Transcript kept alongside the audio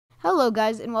Hello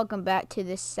guys, and welcome back to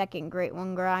this second Great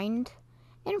One grind.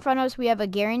 In front of us we have a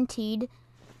guaranteed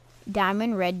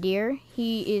diamond red deer.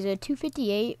 He is a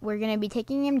 258. We're going to be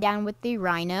taking him down with the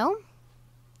rhino.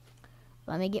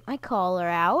 Let me get my collar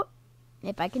out,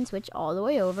 if I can switch all the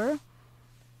way over.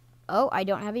 Oh, I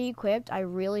don't have it equipped. I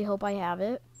really hope I have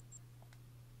it.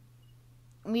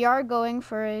 We are going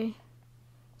for a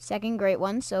second Great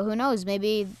One, so who knows,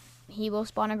 maybe he will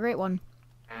spawn a Great One.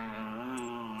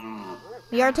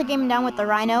 We are taking him down with the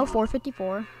rhino,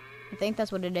 454. I think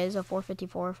that's what it is, a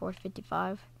 454,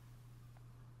 455.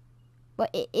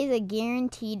 But it is a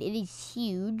guaranteed, it is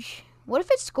huge. What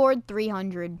if it scored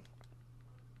 300?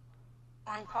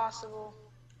 Impossible.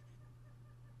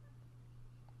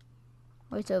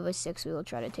 Wait till over 6 we will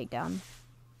try to take down.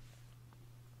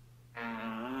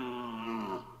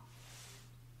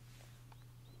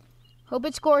 Hope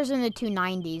it scores in the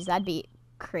 290s, that'd be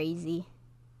crazy.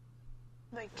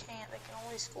 They can't, they can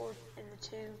only score in the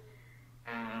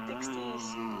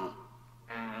 260s.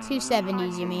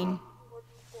 270s, you mean?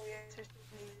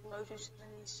 Low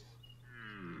 270s.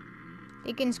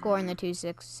 They can score in the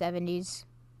 270s.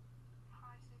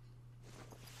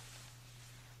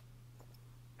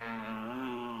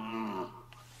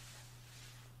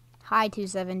 High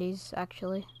 270s,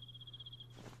 actually.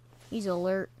 He's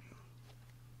alert.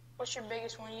 What's your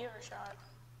biggest one you ever shot?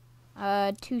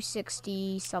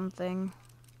 260 something.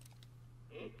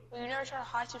 Well, you never shot a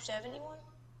high 270 one?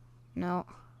 No.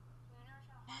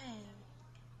 Dang.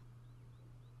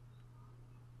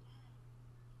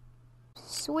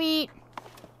 Sweet.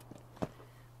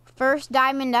 First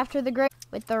diamond after the great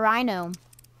with the rhino.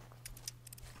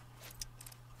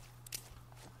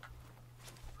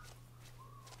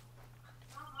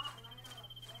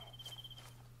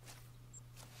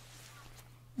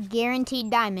 Guaranteed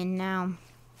diamond now.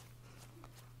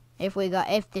 If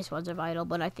this was a vital,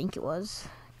 but I think it was.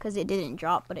 Because it didn't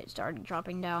drop, but it started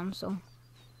dropping down, so.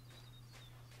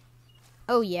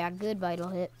 Oh yeah, good vital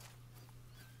hit.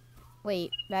 Wait,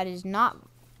 that is not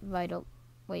vital.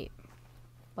 Wait,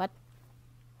 what?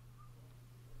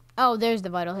 Oh, there's the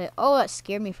vital hit. Oh, that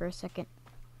scared me for a second.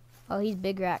 Oh, he's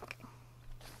big rack.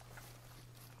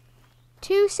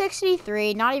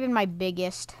 263, not even my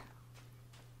biggest.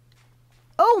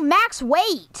 Oh, max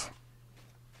weight!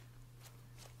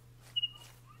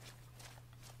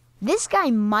 This guy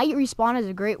might respawn as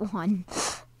a Great One.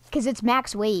 Because it's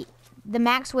max weight. The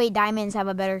max weight diamonds have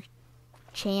a better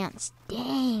chance.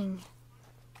 Dang.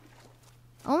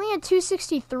 Only a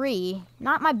 263.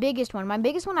 Not my biggest one. My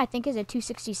biggest one I think is a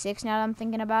 266 now that I'm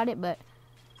thinking about it. But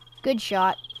good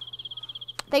shot.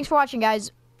 Thanks for watching,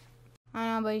 guys.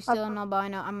 I know, but he's still an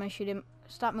albino. I'm going to shoot him.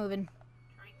 Stop moving.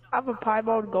 I have a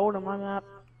piebald gold on my map.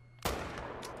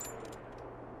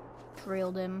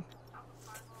 Drilled him.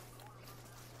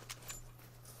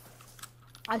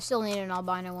 I still need an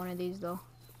albino one of these though.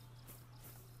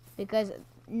 Because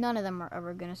none of them are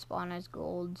ever gonna spawn as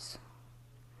golds.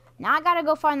 Now I gotta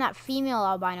go find that female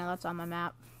albino that's on my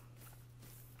map.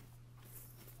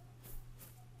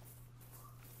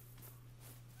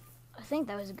 I think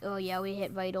that was, oh yeah, we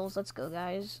hit vitals. Let's go,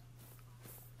 guys.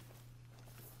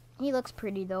 He looks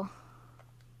pretty though.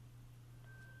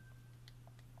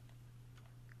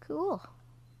 Cool.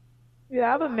 Yeah,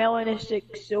 I have a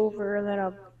melanistic silver and then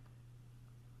a...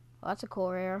 Well, that's a cool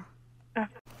rare.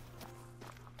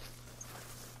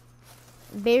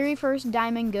 Very first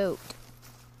diamond goat.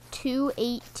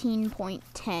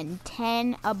 218.10.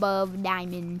 10 above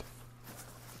diamond.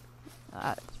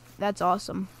 That's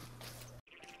awesome.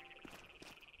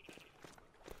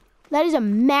 That is a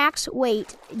max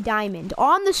weight diamond.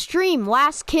 On the stream,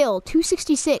 last kill,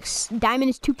 266. Diamond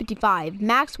is 255.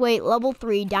 Max weight, level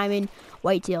 3, diamond,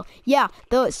 whitetail. Yeah,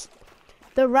 those.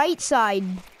 The right side.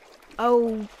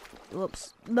 Oh,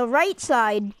 whoops. The right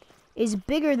side is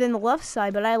bigger than the left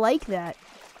side, but I like that.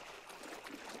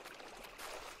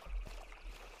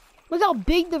 Look how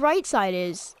big the right side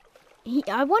is.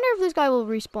 I wonder if this guy will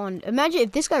respawn. Imagine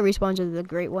if this guy respawns as the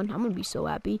Great One. I'm going to be so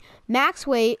happy. Max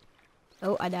weight.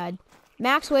 Oh, I died.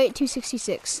 Max weight,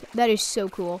 266. That is so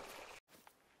cool.